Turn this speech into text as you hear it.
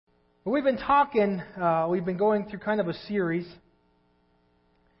Well, we've been talking, we've been going through kind of a series.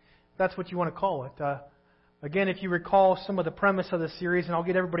 That's what you want to call it. Again, if you recall some of the premise of the series, and I'll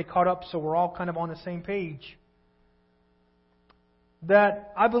get everybody caught up so we're all kind of on the same page.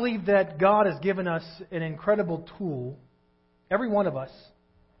 That I believe that God has given us an incredible tool, every one of us,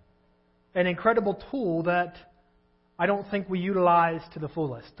 an incredible tool that I don't think we utilize to the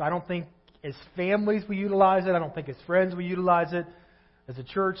fullest. I don't think as families we utilize it. I don't think as friends we utilize it. As a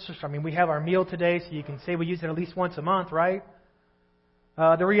church, I mean, we have our meal today, so you can say we use it at least once a month, right?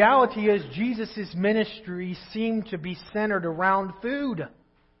 The reality is Jesus' ministry seemed to be centered around food.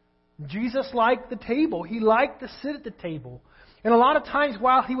 Jesus liked the table. He liked to sit at the table. And a lot of times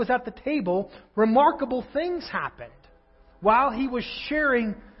while He was at the table, remarkable things happened. While He was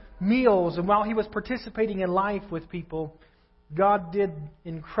sharing meals and while He was participating in life with people, God did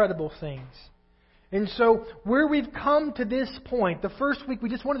incredible things. And so where we've come to this point, the first week we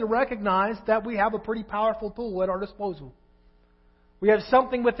just wanted to recognize that we have a pretty powerful tool at our disposal. We have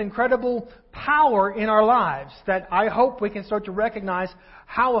something with incredible power in our lives that I hope we can start to recognize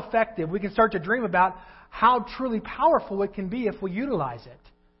how effective. We can start to dream about how truly powerful it can be if we utilize it.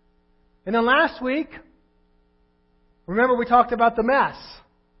 And then last week, remember we talked about the mess.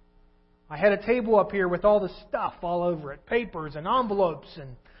 I had a table up here with all the stuff all over it, papers and envelopes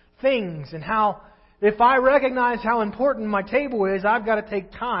and things, and how if I recognize how important my table is, I've got to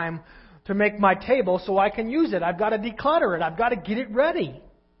take time to make my table so I can use it. I've got to declutter it. I've got to get it ready.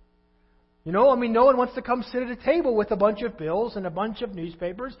 You know, I mean, no one wants to come sit at a table with a bunch of bills and a bunch of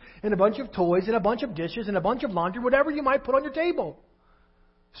newspapers and a bunch of toys and a bunch of dishes and a bunch of laundry, whatever you might put on your table.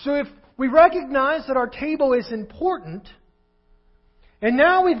 So if we recognize that our table is important, and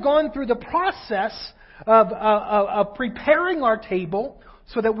now we've gone through the process of preparing our table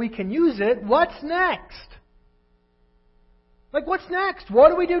so that we can use it, what's next? Like, what's next? What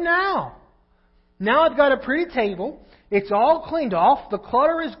do we do now? Now I've got a pretty table. It's all cleaned off. The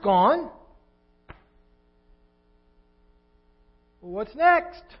clutter is gone. What's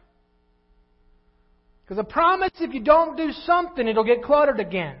next? Because I promise if you don't do something, it'll get cluttered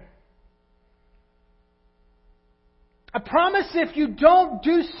again. I promise if you don't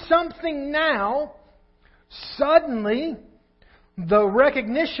do something now, suddenly the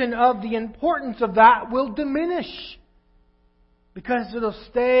recognition of the importance of that will diminish because it'll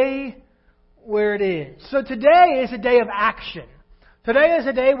stay where it is. So today is a day of action. Today is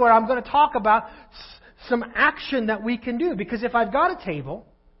a day where I'm going to talk about some action that we can do. Because if I've got a table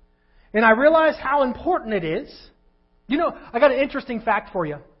and I realize how important it is, you know, I got an interesting fact for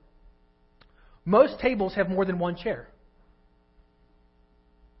you. Most tables have more than one chair.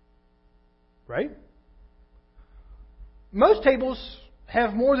 Right? Most tables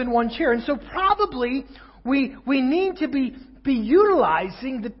have more than one chair. And so probably we need to be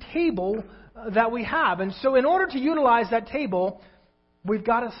utilizing the table that we have. And so in order to utilize that table, we've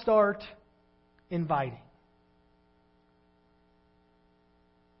got to start inviting.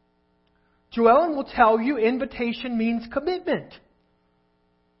 Joellen will tell you invitation means commitment.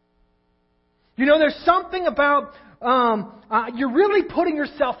 You know, there's something about you're really putting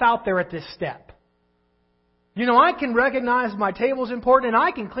yourself out there at this step. You know, I can recognize my table's important and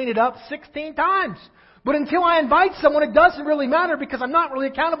I can clean it up 16 times. But until I invite someone, it doesn't really matter because I'm not really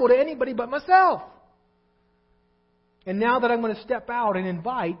accountable to anybody but myself. And now that I'm going to step out and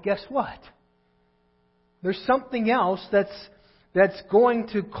invite, guess what? There's something else that's going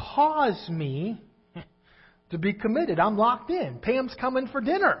to cause me to be committed. I'm locked in. Pam's coming for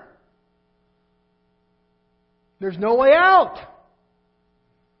dinner. There's no way out.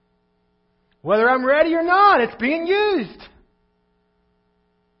 Whether I'm ready or not, it's being used.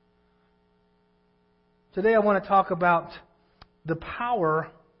 Today I want to talk about the power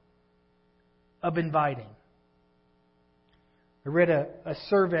of inviting. I read a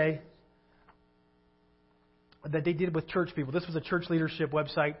survey that they did with church people. This was a church leadership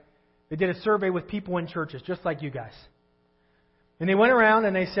website. They did a survey with people in churches, just like you guys. And they went around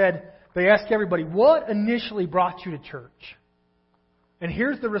and they asked everybody, what initially brought you to church? And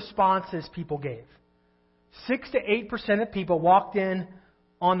here's the responses people gave. 6 to 8% of people walked in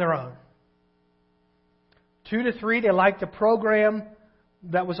on their own. 2 to 3, they liked the program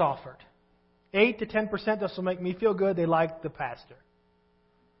that was offered. 8 to 10%, this will make me feel good, they liked the pastor.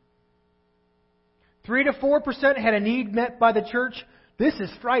 3 to 4% had a need met by the church. This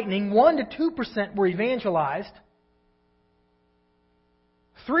is frightening. 1 to 2% were evangelized.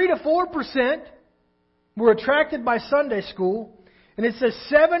 3 to 4% were attracted by Sunday school. And it says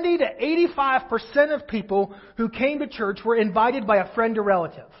 70 to 85% of people who came to church were invited by a friend or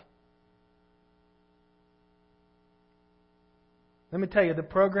relative. Let me tell you, the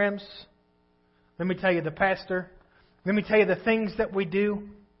programs, let me tell you, the pastor, let me tell you, the things that we do,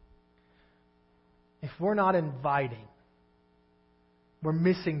 if we're not inviting, we're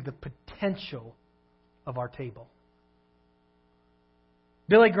missing the potential of our table.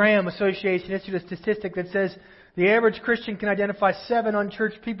 Billy Graham Association issued a statistic that says the average Christian can identify 7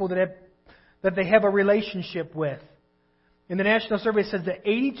 unchurched people that they have a relationship with. And the national survey says that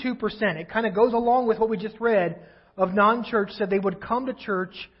 82%, it kind of goes along with what we just read, of non-church said they would come to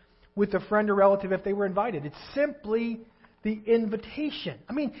church with a friend or relative if they were invited. It's simply the invitation.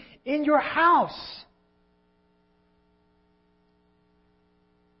 I mean, in your house,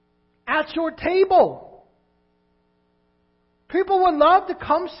 at your table. People would love to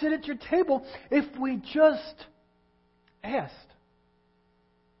come sit at your table if we just asked.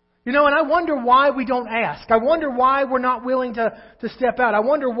 You know, and I wonder why we don't ask. I wonder why we're not willing to step out. I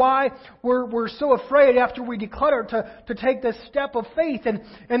wonder why we're so afraid after we declutter to take this step of faith.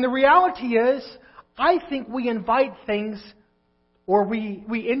 And the reality is, I think we invite things, or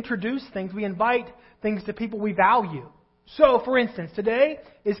we introduce things, we invite things to people we value. So, for instance, today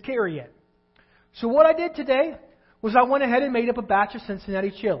is Carry In. So what I did today was I went ahead and made up a batch of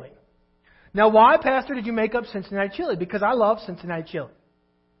Cincinnati chili. Now, why, Pastor, did you make up Cincinnati chili? Because I love Cincinnati chili.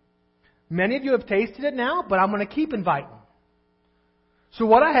 Many of you have tasted it now, but I'm going to keep inviting. So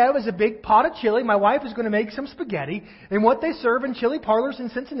what I have is a big pot of chili. My wife is going to make some spaghetti. And what they serve in chili parlors in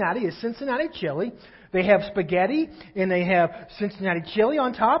Cincinnati is Cincinnati chili. They have spaghetti, and they have Cincinnati chili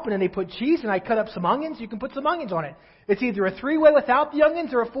on top, and then they put cheese, and I cut up some onions. You can put some onions on it. It's either a 3-way without the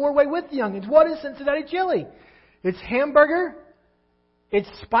onions or a 4-way with the onions. What is Cincinnati chili? It's hamburger. It's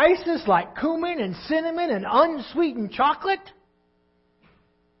spices like cumin and cinnamon and unsweetened chocolate.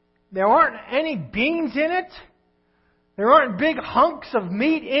 There aren't any beans in it. There aren't big hunks of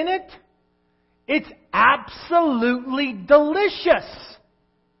meat in it. It's absolutely delicious.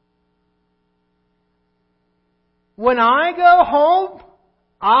 When I go home,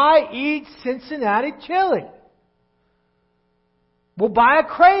 I eat Cincinnati chili. We'll buy a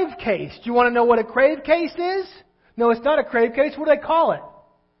Crave case. Do you want to know what a Crave case is? No, it's not a Crave case. What do they call it?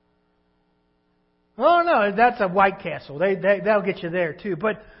 Oh, no, that's a White Castle. They'll get you there too.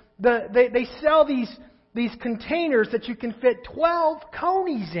 But they sell these containers that you can fit 12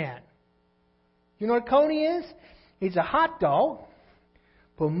 conies in. You know what a coney is? It's a hot dog.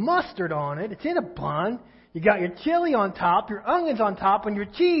 Put mustard on it. It's in a bun. You got your chili on top, your onions on top, and your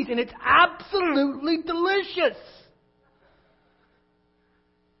cheese, and it's absolutely delicious.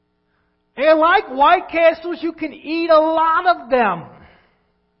 And like White Castles, you can eat a lot of them.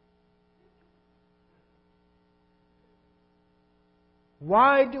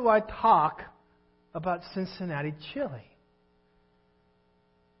 Why do I talk about Cincinnati chili?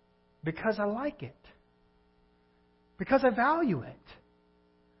 Because I like it. Because I value it.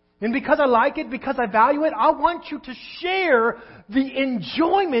 And because I like it, because I value it, I want you to share the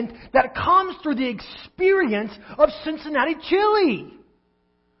enjoyment that comes through the experience of Cincinnati chili.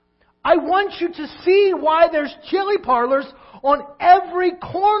 I want you to see why there's chili parlors on every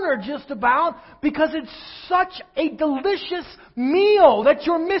corner just about, because it's such a delicious meal that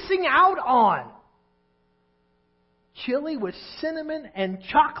you're missing out on. Chili with cinnamon and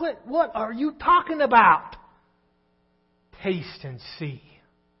chocolate? What are you talking about? Taste and see.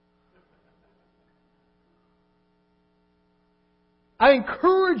 I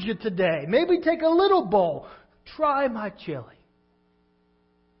encourage you today, maybe take a little bowl. Try my chili.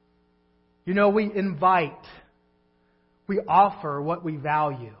 You know, we invite, we offer what we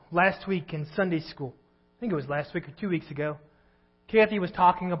value. Last week in Sunday school, I think it was last week or 2 weeks ago, Kathy was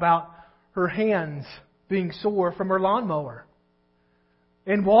talking about her hands being sore from her lawnmower.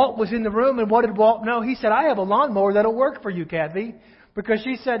 And Walt was in the room, and what did Walt know? He said, I have a lawnmower that'll work for you, Kathy. Because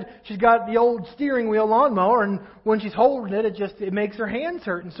she said she's got the old steering wheel lawnmower, and when she's holding it, it makes her hands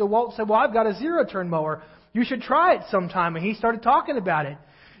hurt. And so Walt said, well, I've got a zero-turn mower. You should try it sometime. And he started talking about it.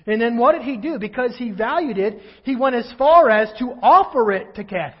 And then what did he do? Because he valued it, he went as far as to offer it to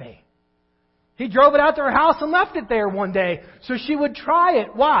Kathy. He drove it out to her house and left it there one day so she would try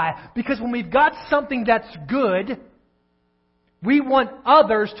it. Why? Because when we've got something that's good, we want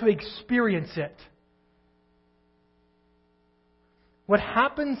others to experience it. What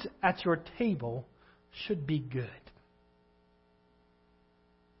happens at your table should be good.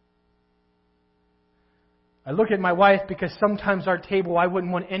 I look at my wife because sometimes our table I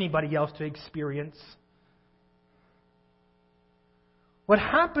wouldn't want anybody else to experience. What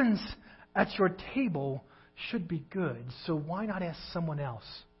happens at your table should be good, so why not ask someone else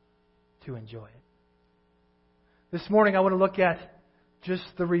to enjoy it? This morning I want to look at just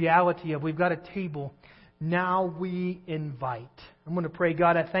the reality of we've got a table, Now we invite. I'm going to pray,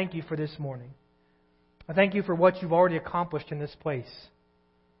 God, I thank you for this morning. I thank you for what you've already accomplished in this place.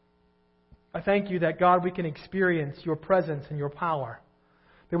 I thank you that, God, we can experience your presence and your power.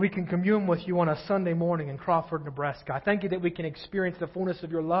 That we can commune with you on a Sunday morning in Crawford, Nebraska. I thank you that we can experience the fullness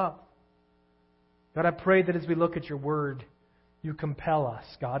of your love. God, I pray that as we look at your word, you compel us,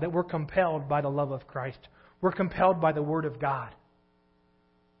 God, that we're compelled by the love of Christ. We're compelled by the word of God.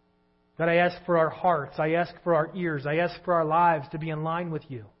 God, I ask for our hearts, I ask for our ears, I ask for our lives to be in line with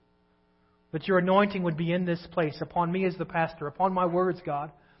you. That your anointing would be in this place, upon me as the pastor, upon my words,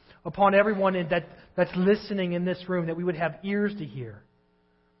 God, upon everyone that's listening in this room, that we would have ears to hear.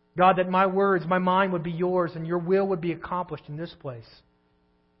 God, that my words, my mind would be yours, and your will would be accomplished in this place.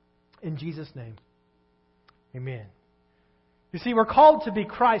 In Jesus' name, amen. You see, we're called to be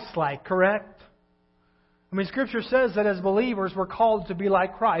Christ-like, correct? I mean, Scripture says that as believers, we're called to be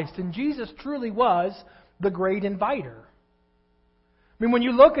like Christ. And Jesus truly was the great inviter. I mean, when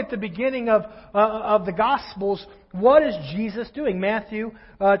you look at the beginning of the Gospels, what is Jesus doing? Matthew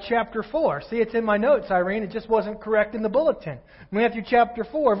chapter 4. See, it's in my notes, Irene. It just wasn't correct in the bulletin. Matthew chapter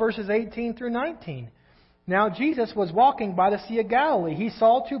 4, verses 18 through 19. Now Jesus was walking by the Sea of Galilee. He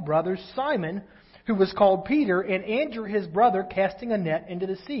saw two brothers, Simon, who was called Peter, and Andrew his brother, casting a net into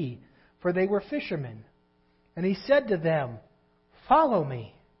the sea, for they were fishermen. And he said to them, "Follow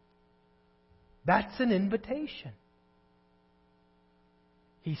me." That's an invitation.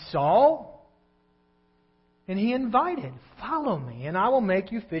 He saw and he invited, "Follow me, and I will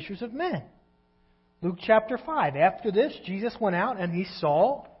make you fishers of men." Luke chapter 5. After this, Jesus went out and he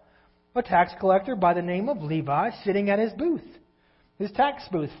saw a tax collector by the name of Levi sitting at his booth, his tax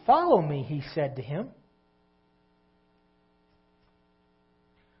booth. "Follow me," he said to him.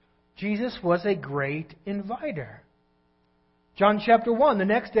 Jesus was a great inviter. John chapter 1. The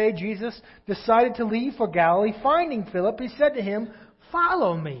next day, Jesus decided to leave for Galilee. Finding Philip, he said to him,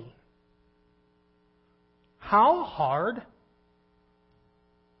 "Follow me." How hard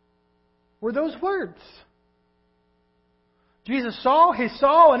were those words? Jesus saw,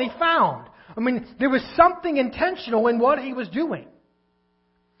 and he found. I mean, there was something intentional in what he was doing.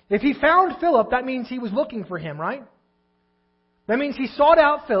 If he found Philip, that means he was looking for him, right? That means he sought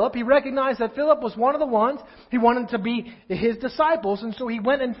out Philip. He recognized that Philip was one of the ones he wanted to be his disciples. And so he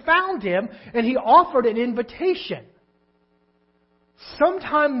went and found him, and he offered an invitation.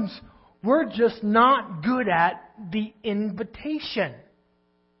 Sometimes we're just not good at the invitation.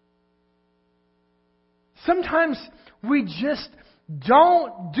 Sometimes we just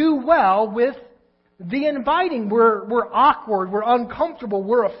don't do well with the inviting. We're awkward, we're uncomfortable,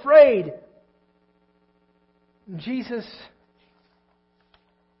 we're afraid. Jesus,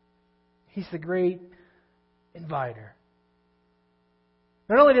 He's the great inviter.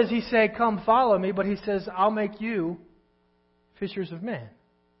 Not only does He say, "Come follow me," but He says, "I'll make you fishers of men."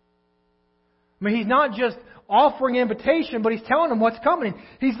 I mean, He's not just offering invitation, but He's telling them what's coming.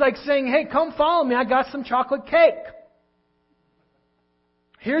 He's like saying, "Hey, come follow me. I got some chocolate cake.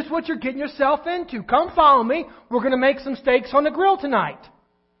 Here's what you're getting yourself into. Come follow me. We're going to make some steaks on the grill tonight.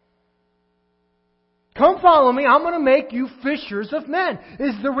 Come follow me. I'm going to make you fishers of men."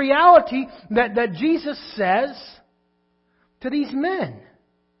 Is the reality that Jesus says to these men.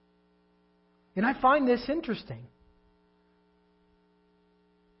 And I find this interesting.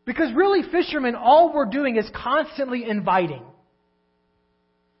 Because really, fishermen, all we're doing is constantly inviting.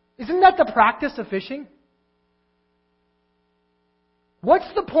 Isn't that the practice of fishing? What's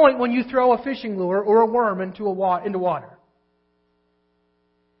the point when you throw a fishing lure or a worm into water?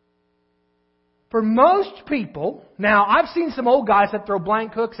 For most people, now I've seen some old guys that throw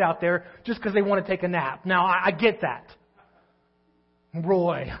blank hooks out there just because they want to take a nap. Now I get that.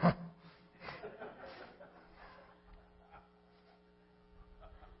 Roy.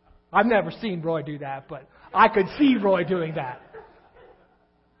 I've never seen Roy do that, but I could see Roy doing that.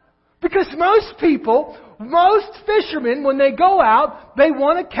 Because most people, most fishermen, when they go out, they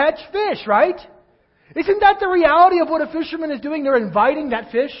want to catch fish, right? Isn't that the reality of what a fisherman is doing? They're inviting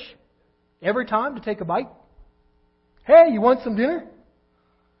that fish every time to take a bite. "Hey, you want some dinner?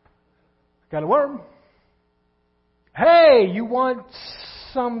 Got a worm. Hey, you want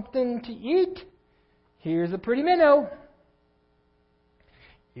something to eat? Here's a pretty minnow.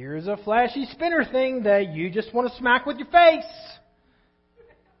 Here's a flashy spinner thing that you just want to smack with your face."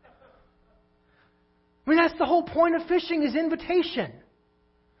 I mean, that's the whole point of fishing, is invitation.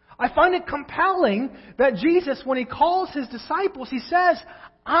 I find it compelling that Jesus, when He calls His disciples, He says,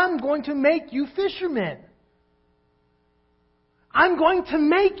 "I'm going to make you fishermen. I'm going to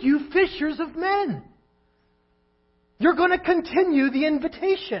make you fishers of men. You're going to continue the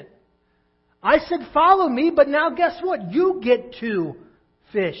invitation. I said, follow me, but now guess what? You get to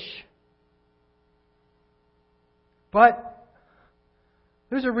fish. But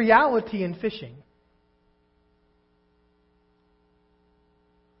there's a reality in fishing.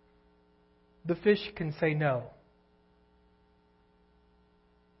 The fish can say no.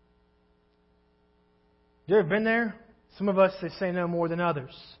 You ever been there? Some of us, they say no more than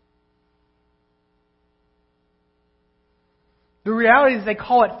others. The reality is they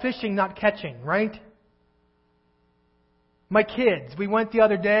call it fishing, not catching, right? My kids, we went the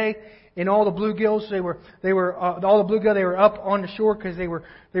other day, and all the bluegills, they were up on the shore because they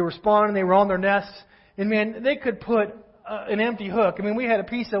were spawning, they were on their nests, and man, they could put an empty hook. I mean, we had a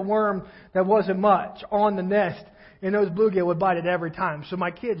piece of worm that wasn't much on the nest, and those bluegill would bite it every time. So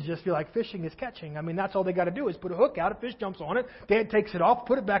my kids just feel like fishing is catching. I mean, that's all they got to do is put a hook out, a fish jumps on it, Dad takes it off,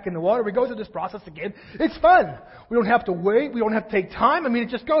 put it back in the water, we go through this process again. It's fun. We don't have to wait, we don't have to take time. I mean, it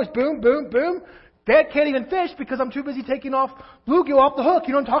just goes boom, boom, boom. Dad can't even fish because I'm too busy taking off bluegill off the hook.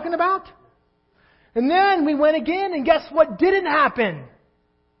 You know what I'm talking about? And then we went again, and guess what didn't happen?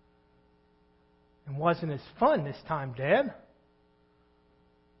 It wasn't as fun this time, Dad.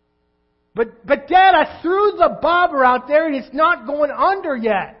 But Dad, I threw the bobber out there and it's not going under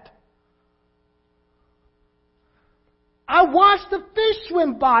yet. I watched the fish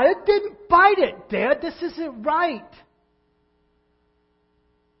swim by. It didn't bite it, Dad. This isn't right.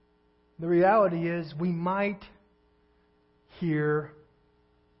 The reality is we might hear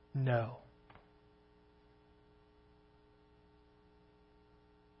no.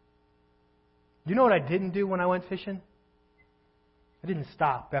 You know what I didn't do when I went fishing? I didn't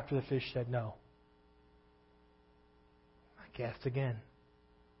stop after the fish said no. I cast again.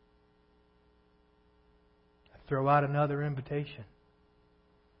 I throw out another invitation.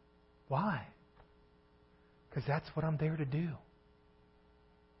 Why? Because that's what I'm there to do.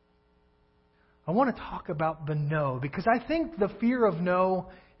 I want to talk about the no, because I think the fear of no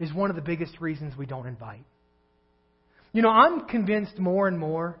is one of the biggest reasons we don't invite. You know, I'm convinced more and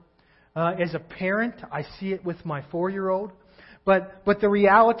more, as a parent, I see it with my 4-year-old, but the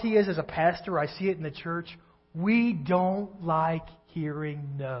reality is, as a pastor, I see it in the church, we don't like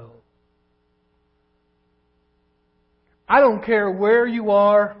hearing no. I don't care where you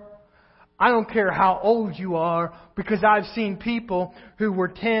are. I don't care how old you are, because I've seen people who were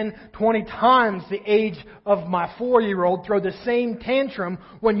 10, 20 times the age of my 4-year-old throw the same tantrum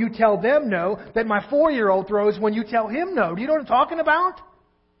when you tell them no that my 4-year-old throws when you tell him no. Do you know what I'm talking about?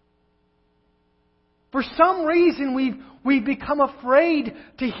 For some reason, we've become afraid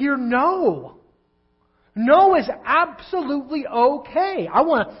to hear no. No is absolutely okay. I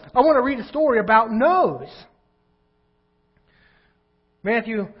want to read a story about no's.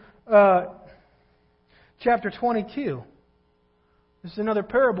 Matthew chapter 22. This is another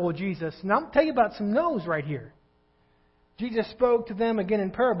parable of Jesus. Now I'm telling you about some no's right here. Jesus spoke to them again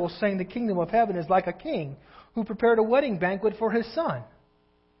in parables, saying, "The kingdom of heaven is like a king who prepared a wedding banquet for his son."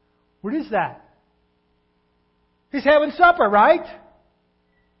 What is that? He's having supper, right?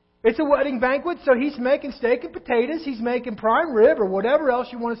 It's a wedding banquet, so he's making steak and potatoes, he's making prime rib or whatever else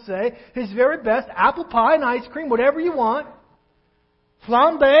you want to say, his very best, apple pie and ice cream, whatever you want.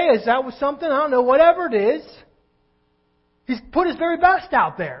 Flambe, is that something? I don't know, whatever it is. He's put his very best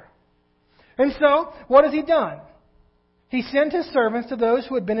out there. And so, what has he done? He sent his servants to those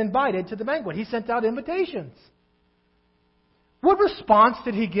who had been invited to the banquet. He sent out invitations. What response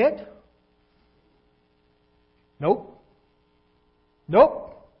did he get? Nope.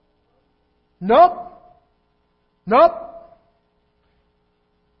 Nope. Nope. Nope.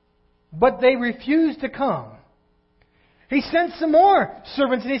 But they refused to come. He sent some more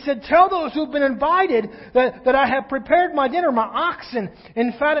servants and he said, "Tell those who've been invited that I have prepared my dinner. My oxen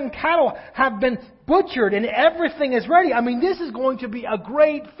and fattened cattle have been butchered and everything is ready. I mean, this is going to be a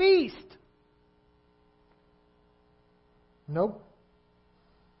great feast." Nope.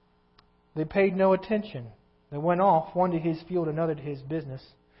 They paid no attention. They went off, one to his field, another to his business.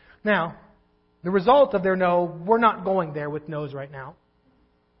 Now, the result of their no, we're not going there with no's right now.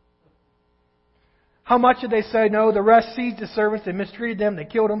 How much did they say no? The rest seized the servants, they mistreated them, they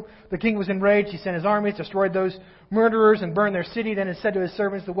killed them. The king was enraged, he sent his armies, destroyed those murderers, and burned their city. Then he said to his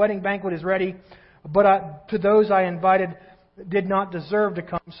servants, "The wedding banquet is ready, but to those I invited did not deserve to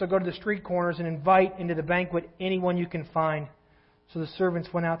come. So go to the street corners and invite into the banquet anyone you can find." So the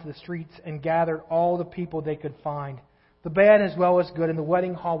servants went out to the streets and gathered all the people they could find, the bad as well as good, and the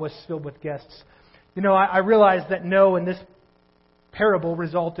wedding hall was filled with guests. You know, I realize that no in this parable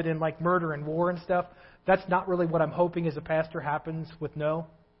resulted in like murder and war and stuff. That's not really what I'm hoping as a pastor happens with no.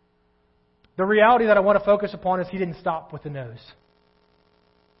 The reality that I want to focus upon is he didn't stop with the no's,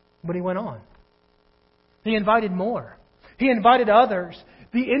 but he went on. He invited more. He invited others.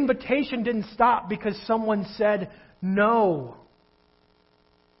 The invitation didn't stop because someone said no.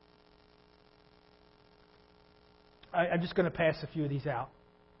 I'm just going to pass a few of these out.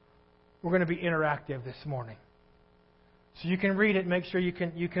 We're going to be interactive this morning. So you can read it, make sure you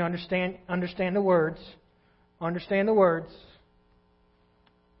can understand the words. Understand the words.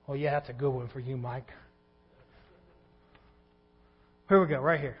 Oh yeah, that's a good one for you, Mike. Here we go,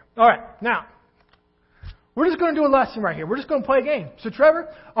 right here. All right, now, we're just going to do a lesson right here. We're just going to play a game. So Trevor,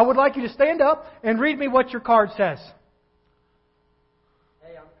 I would like you to stand up and read me what your card says.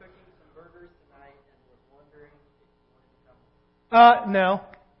 Hey, I'm cooking some burgers tonight and was wondering if you wanted to come. No.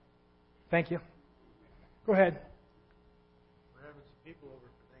 Thank you. Go ahead. We're having some people over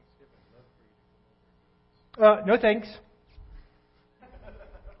for Thanksgiving. I'd love for you to come over. No thanks.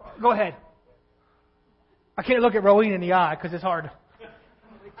 Go ahead. I can't look at Rowena in the eye because it's hard. Would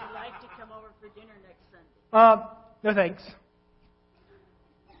you like to come over for dinner next Sunday? No thanks.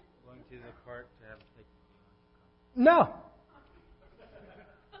 Going to the park to have a picnic. No.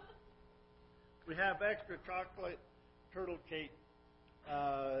 We have extra chocolate turtle cake.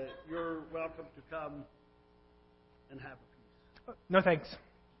 You're welcome to come and have a piece. No thanks.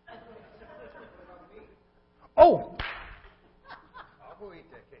 Oh. I'll go eat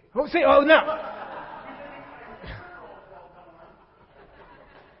that cake. Oh, see, oh no.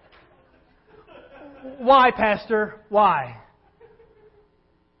 Why, Pastor? Why?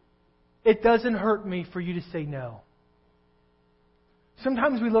 It doesn't hurt me for you to say no.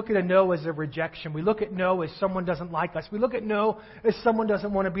 Sometimes we look at a no as a rejection. We look at no as someone doesn't like us. We look at no as someone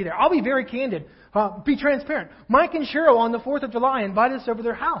doesn't want to be there. I'll be very candid. Be transparent. Mike and Cheryl on the 4th of July invited us over to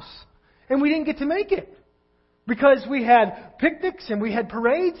their house. And we didn't get to make it. Because we had picnics and we had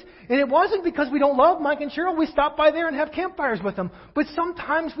parades. And it wasn't because we don't love Mike and Cheryl. We stopped by there and have campfires with them. But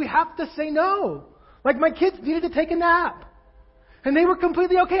sometimes we have to say no. Like my kids needed to take a nap. And they were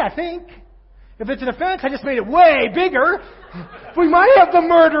completely okay, I think. If it's an offense, I just made it way bigger. We might have the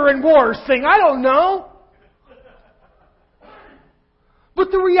murder and wars thing. I don't know.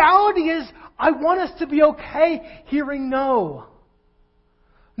 But the reality is, I want us to be okay hearing no.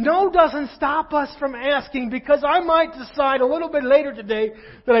 No doesn't stop us from asking, because I might decide a little bit later today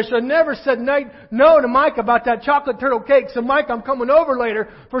that I should have never said no to Mike about that chocolate turtle cake. So Mike, I'm coming over later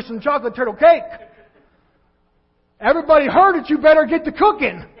for some chocolate turtle cake. Everybody heard it, you better get to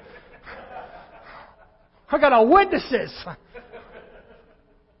cooking. I got all witnesses.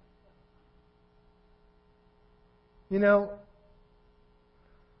 You know,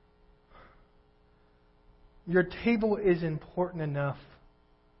 your table is important enough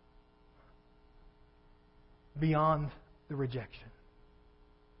beyond the rejection.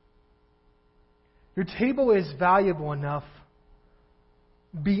 Your table is valuable enough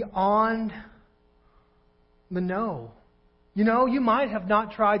beyond the no. You know, you might have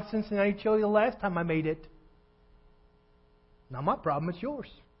not tried Cincinnati chili the last time I made it. Not my problem, it's yours.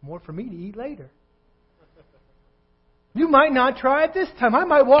 More for me to eat later. You might not try it this time. I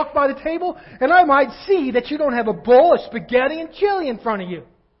might walk by the table and I might see that you don't have a bowl of spaghetti and chili in front of you.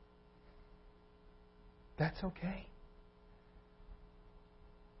 That's okay.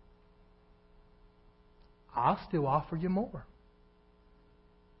 I'll still offer you more.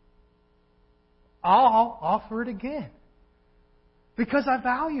 I'll offer it again. Because I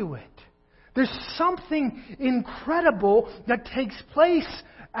value it. There's something incredible that takes place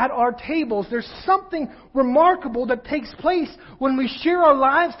at our tables. There's something remarkable that takes place when we share our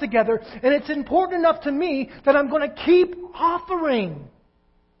lives together. And it's important enough to me that I'm going to keep offering.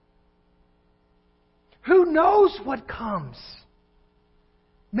 Who knows what comes?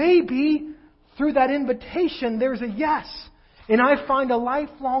 Maybe through that invitation there's a yes. And I find a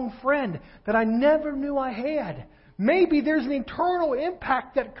lifelong friend that I never knew I had. Maybe there's an eternal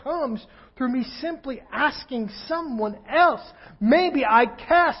impact that comes through me simply asking someone else. Maybe I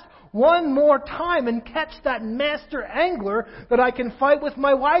cast one more time and catch that master angler that I can fight with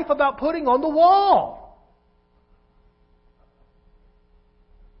my wife about putting on the wall.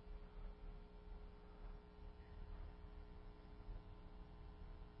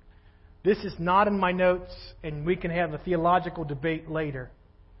 This is not in my notes, and we can have a theological debate later.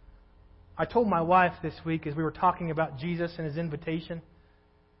 I told my wife this week as we were talking about Jesus and His invitation,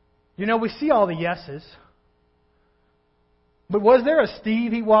 you know, we see all the yeses. But was there a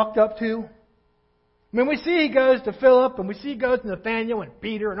Steve He walked up to? I mean, we see He goes to Philip, and we see He goes to Nathaniel and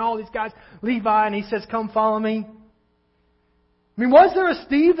Peter and all these guys, Levi, and He says, come follow me. I mean, was there a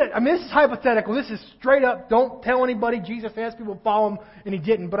Steve that, I mean, this is hypothetical. This is straight up, don't tell anybody. Jesus asked people to follow Him, and He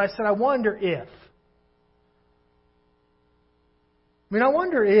didn't. But I said, I wonder if. I mean, I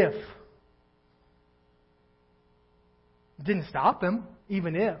wonder if. It didn't stop him,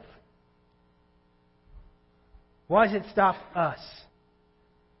 even if. Why does it stop us?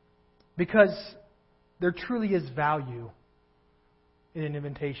 Because there truly is value in an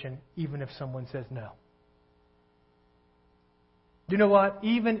invitation, even if someone says no. You know what?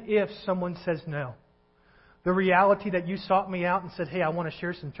 Even if someone says no, the reality that you sought me out and said, hey, I want to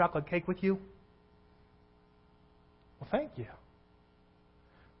share some chocolate cake with you. Well, thank you.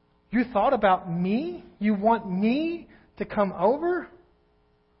 You thought about me? You want me to come over?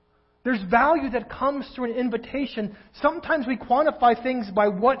 There's value that comes through an invitation. Sometimes we quantify things by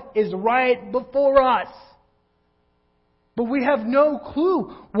what is right before us. But we have no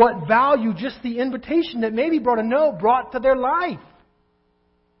clue what value just the invitation that maybe brought a no brought to their life.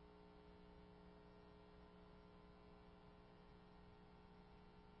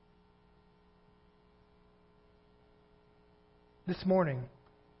 This morning,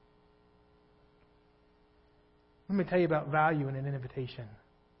 let me tell you about value in an invitation.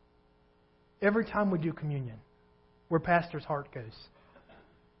 Every time we do communion, where Pastor's heart goes,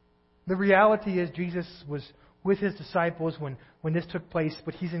 the reality is Jesus was with His disciples when this took place,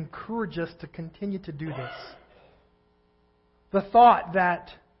 but He's encouraged us to continue to do this. The thought that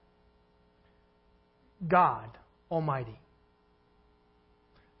God Almighty,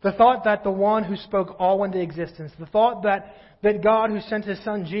 the thought that the one who spoke all into existence, the thought that God who sent His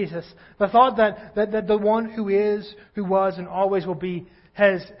Son Jesus, the thought that the one who is, who was, and always will be,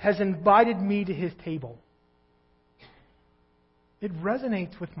 has invited me to His table. It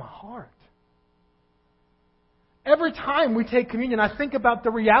resonates with my heart. Every time we take communion, I think about the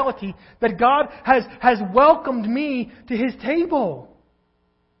reality that God has welcomed me to His table.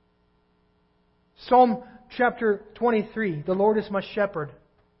 Psalm chapter 23, the Lord is my shepherd.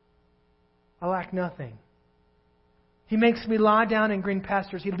 I lack nothing. He makes me lie down in green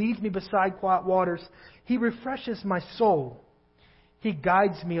pastures. He leads me beside quiet waters. He refreshes my soul. He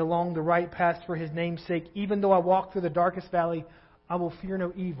guides me along the right path for His name's sake. Even though I walk through the darkest valley, I will fear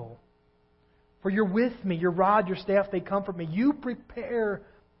no evil. For You're with me. Your rod, Your staff, they comfort me. You prepare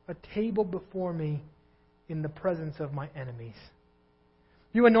a table before me in the presence of my enemies.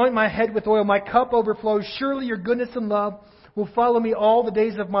 You anoint my head with oil. My cup overflows. Surely Your goodness and love will follow me all the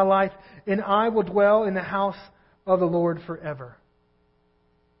days of my life, and I will dwell in the house of the Lord forever.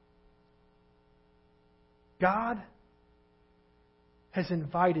 God has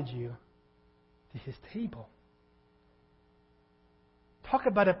invited you to His table. Talk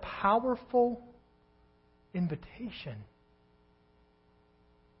about a powerful invitation.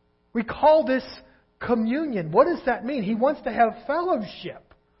 We call this communion. What does that mean? He wants to have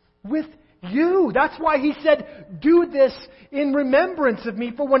fellowship with you. That's why He said, do this in remembrance of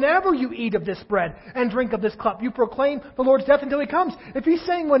me. For whenever you eat of this bread and drink of this cup, you proclaim the Lord's death until He comes. If He's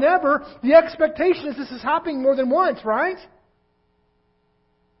saying whenever, the expectation is this is happening more than once, right?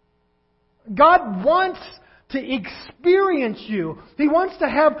 God wants to experience you. He wants to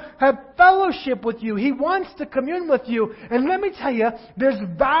have fellowship with you. He wants to commune with you. And let me tell you, there's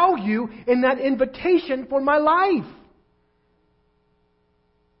value in that invitation for my life.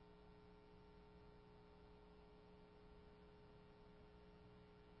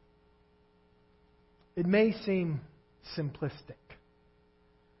 It may seem simplistic.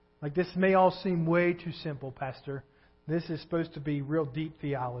 Like this may all seem way too simple, Pastor. This is supposed to be real deep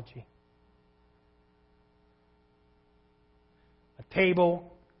theology. A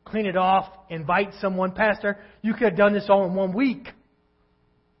table, clean it off, invite someone. Pastor, you could have done this all in 1 week.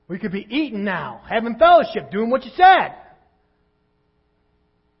 We could be eating now, having fellowship, doing what you said.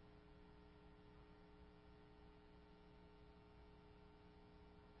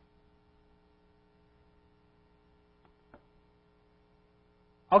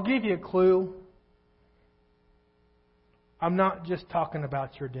 I'll give you a clue. I'm not just talking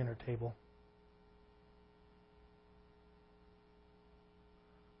about your dinner table.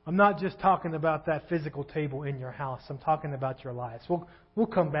 I'm not just talking about that physical table in your house. I'm talking about your lives. We'll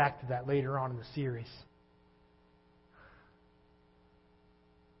come back to that later on in the series.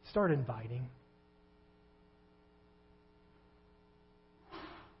 Start inviting.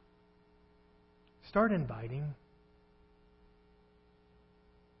 Start inviting.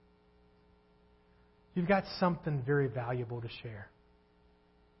 You've got something very valuable to share.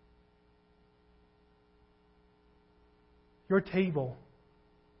 Your table,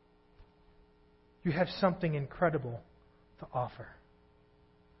 you have something incredible to offer.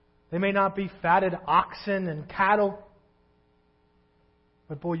 They may not be fatted oxen and cattle,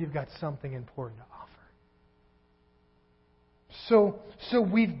 but boy, you've got something important to offer. So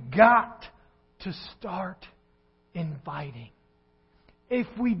we've got to start inviting. If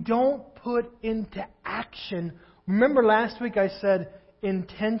we don't put into action Remember last week I said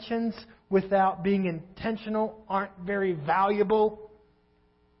intentions without being intentional aren't very valuable?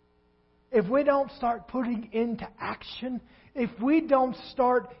 If we don't start putting into action, if we don't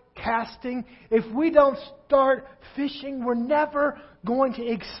start casting, if we don't start fishing, we're never going to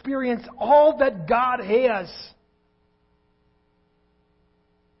experience all that God has.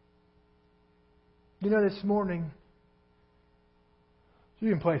 You know, this morning, you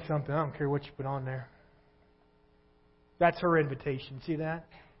can play something. I don't care what you put on there. That's her invitation. See that?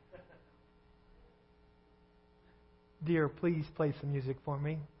 Dear, please play some music for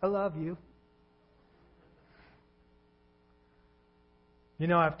me. I love you. You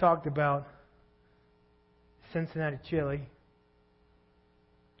know, I've talked about Cincinnati chili.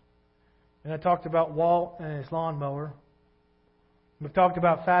 And I talked about Walt and his lawnmower. We've talked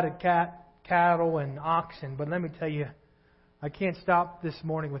about fatted cattle and oxen. But let me tell you, I can't stop this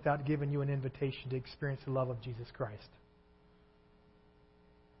morning without giving you an invitation to experience the love of Jesus Christ.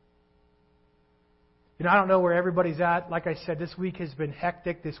 You know, I don't know where everybody's at. Like I said, this week has been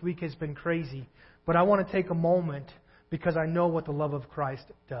hectic. This week has been crazy. But I want to take a moment because I know what the love of Christ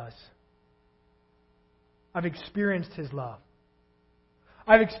does. I've experienced His love.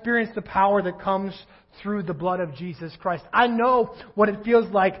 I've experienced the power that comes through the blood of Jesus Christ. I know what it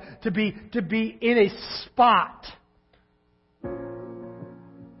feels like to be in a spot.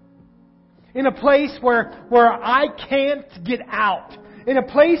 In a place where I can't get out. In a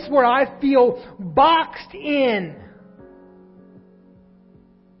place where I feel boxed in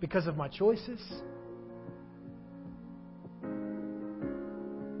because of my choices,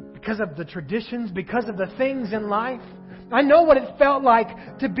 because of the traditions, because of the things in life. I know what it felt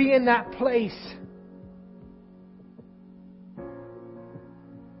like to be in that place.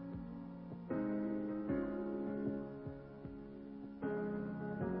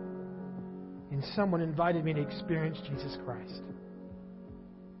 And someone invited me to experience Jesus Christ.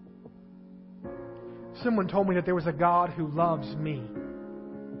 Someone told me that there was a God who loves me.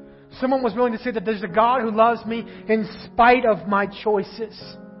 Someone was willing to say that there's a God who loves me in spite of my choices.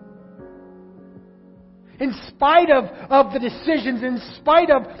 In spite of the decisions, in spite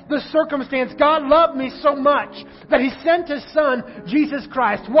of the circumstance, God loved me so much that He sent His Son, Jesus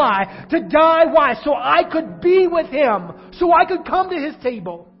Christ. Why? To die. Why? So I could be with Him. So I could come to His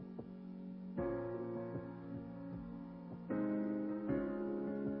table.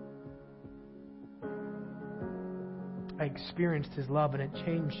 I experienced His love and it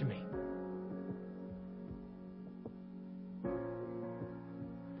changed me.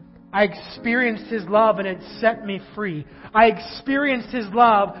 I experienced His love and it set me free. I experienced His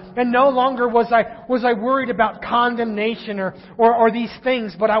love and no longer was I worried about condemnation or these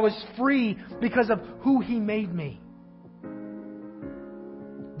things, but I was free because of who He made me.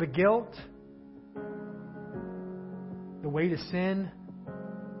 The guilt, the weight of sin,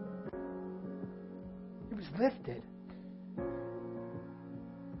 it was lifted.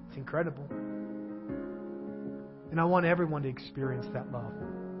 It's incredible. And I want everyone to experience that love.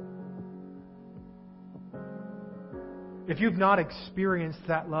 If you've not experienced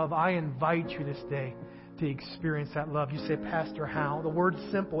that love, I invite you this day to experience that love. You say, Pastor, how? The word's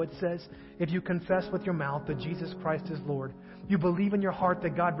simple. It says, if you confess with your mouth that Jesus Christ is Lord, you believe in your heart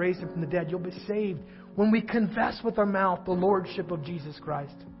that God raised Him from the dead, you'll be saved. When we confess with our mouth the Lordship of Jesus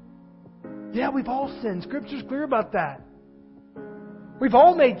Christ. Yeah, we've all sinned. Scripture's clear about that. We've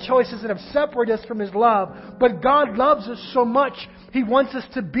all made choices that have separated us from His love. But God loves us so much, He wants us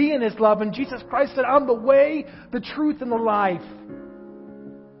to be in His love. And Jesus Christ said, I'm the way, the truth, and the life.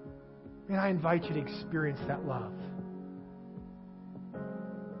 And I invite you to experience that love.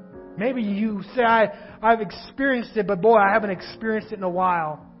 Maybe you say, I've experienced it, but boy, I haven't experienced it in a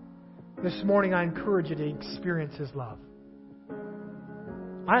while. This morning I encourage you to experience His love.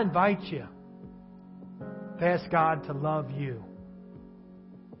 I invite you to ask God to love you.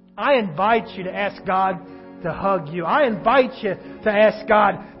 I invite you to ask God to hug you. I invite you to ask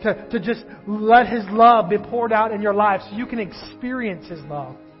God to just let His love be poured out in your life so you can experience His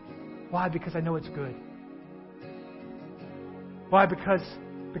love. Why? Because I know it's good. Why?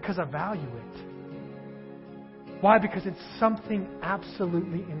 Because I value it. Why? Because it's something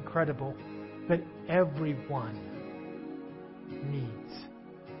absolutely incredible that everyone needs.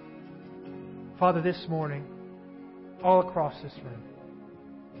 Father, this morning, all across this room,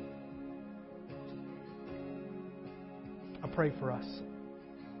 I pray for us.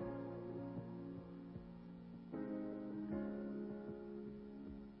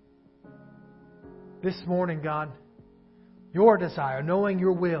 This morning, God, your desire, knowing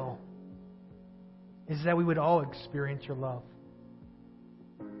your will, is that we would all experience your love.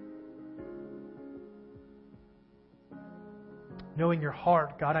 knowing your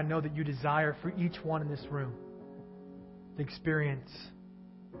heart, God, I know that you desire for each one in this room to experience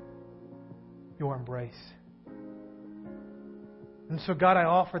your embrace. And so, God, I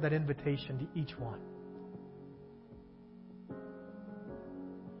offer that invitation to each one.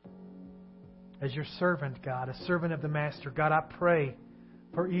 As your servant, God, a servant of the Master, God, I pray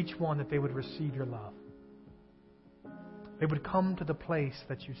for each one that they would receive your love. They would come to the place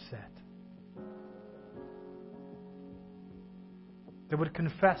that you set. They would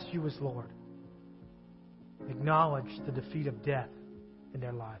confess you as Lord. Acknowledge the defeat of death in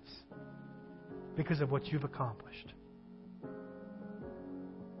their lives because of what you've accomplished.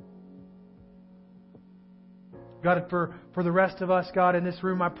 God, for the rest of us, God, in this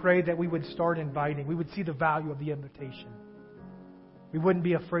room, I pray that we would start inviting. We would see the value of the invitation. We wouldn't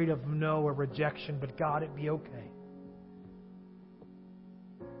be afraid of no or rejection, but God, it'd be okay.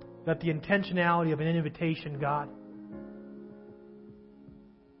 That the intentionality of an invitation, God,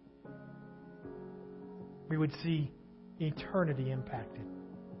 we would see eternity impacted.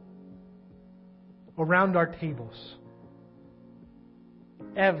 Around our tables,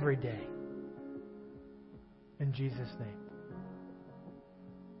 every day. In Jesus' name.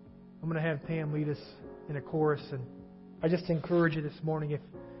 I'm going to have Tam lead us in a chorus, and I just encourage you this morning,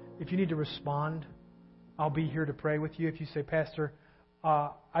 if you need to respond, I'll be here to pray with you. If you say, Pastor,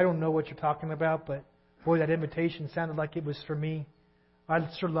 I don't know what you're talking about, but boy, that invitation sounded like it was for me. I'd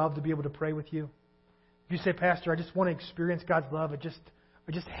sure love to be able to pray with you. If you say, Pastor, I just want to experience God's love, I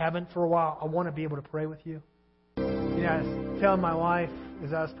just haven't for a while, I want to be able to pray with you. You know, I was telling my wife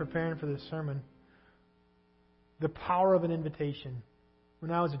as I was preparing for this sermon, the power of an invitation. When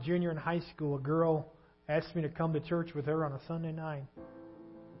I was a junior in high school, a girl asked me to come to church with her on a Sunday night.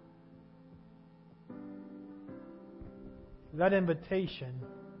 That invitation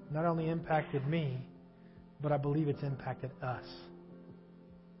not only impacted me, but I believe it's impacted us.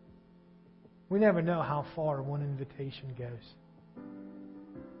 We never know how far one invitation goes.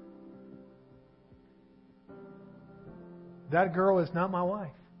 That girl is not my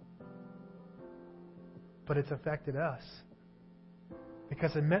wife. But it's affected us.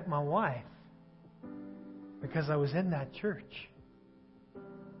 Because I met my wife. Because I was in that church.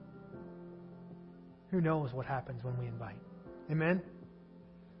 Who knows what happens when we invite? Amen?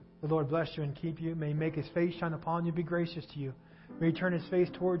 The Lord bless you and keep you. May He make His face shine upon you, be gracious to you. May He turn His face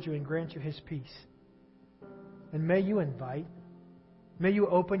towards you and grant you His peace. And may you invite. May you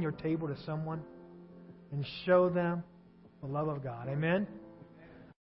open your table to someone and show them the love of God. Amen?